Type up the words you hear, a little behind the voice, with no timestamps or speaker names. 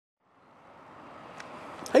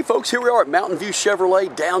Hey folks, here we are at Mountain View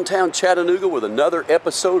Chevrolet, downtown Chattanooga with another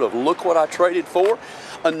episode of Look What I Traded For.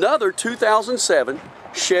 Another 2007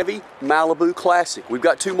 Chevy Malibu Classic. We've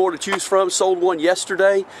got two more to choose from. Sold one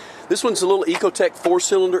yesterday. This one's a little Ecotec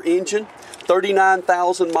 4-cylinder engine,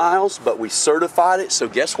 39,000 miles, but we certified it, so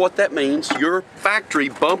guess what that means? Your factory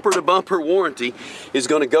bumper-to-bumper warranty is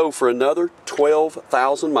going to go for another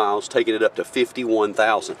 12,000 miles, taking it up to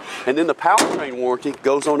 51,000. And then the powertrain warranty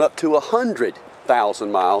goes on up to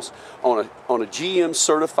 100,000 miles on a GM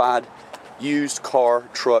certified used car,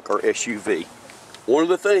 truck, or SUV. One of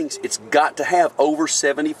the things, it's got to have over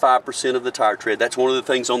 75% of the tire tread. That's one of the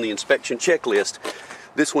things on the inspection checklist.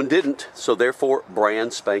 This one didn't, so therefore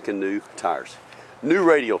brand spanking new tires. New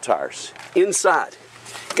radial tires. Inside,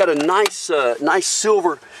 got a nice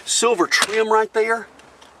silver trim right there.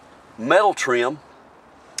 Metal trim.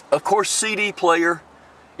 Of course, CD player.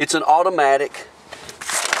 It's an automatic.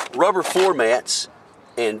 Rubber floor mats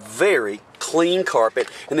and very clean carpet.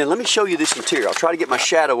 And then let me show you this interior. I'll try to get my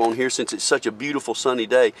shadow on here since it's such a beautiful sunny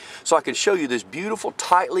day, so I can show you this beautiful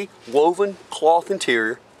tightly woven cloth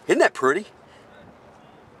interior. Isn't that pretty?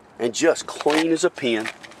 And just clean as a pin.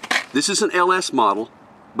 This is an LS model,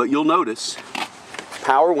 but you'll notice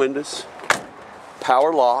power windows,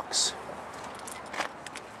 power locks.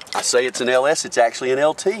 I say it's an LS, it's actually an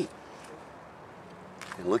LT. And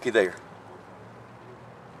looky there.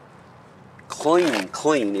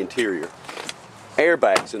 Clean interior.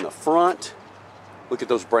 Airbags in the front. Look at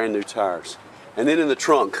those brand new tires. And then in the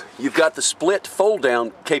trunk, you've got the split fold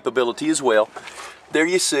down capability as well. There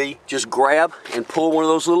you see, just grab and pull one of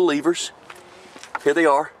those little levers. Here they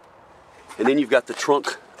are. And then you've got the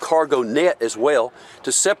trunk cargo net as well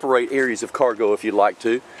to separate areas of cargo if you'd like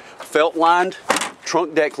to. Felt lined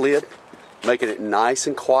trunk deck lid, making it nice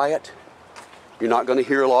and quiet. You're not going to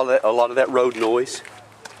hear a lot of that road noise.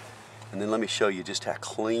 And then let me show you just how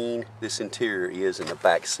clean this interior is in the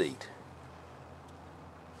back seat.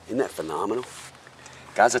 Isn't that phenomenal?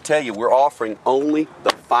 Guys, I tell you, we're offering only the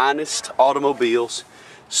finest automobiles,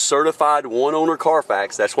 certified one-owner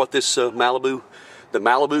Carfax. That's what this the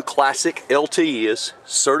Malibu Classic LT is,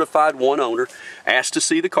 certified one-owner. Ask to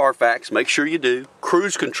see the Carfax, make sure you do.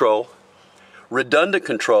 Cruise control, redundant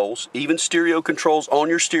controls, even stereo controls on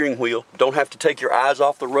your steering wheel. Don't have to take your eyes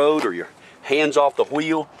off the road or your hands off the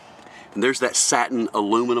wheel. And there's that satin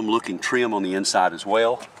aluminum looking trim on the inside as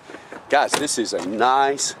well. Guys, this is a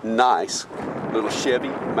nice little Chevy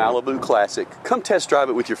Malibu Classic. Come test drive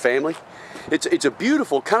it with your family. It's a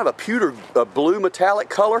beautiful, kind of a pewter blue metallic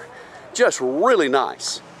color. Just really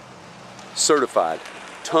nice. Certified,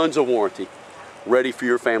 tons of warranty. Ready for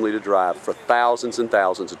your family to drive for thousands and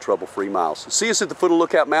thousands of trouble-free miles. See us at the foot of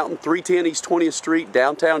Lookout Mountain, 310 East 20th Street,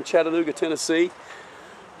 downtown Chattanooga, Tennessee.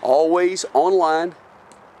 Always online,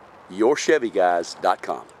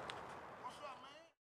 yourchevyguys.com.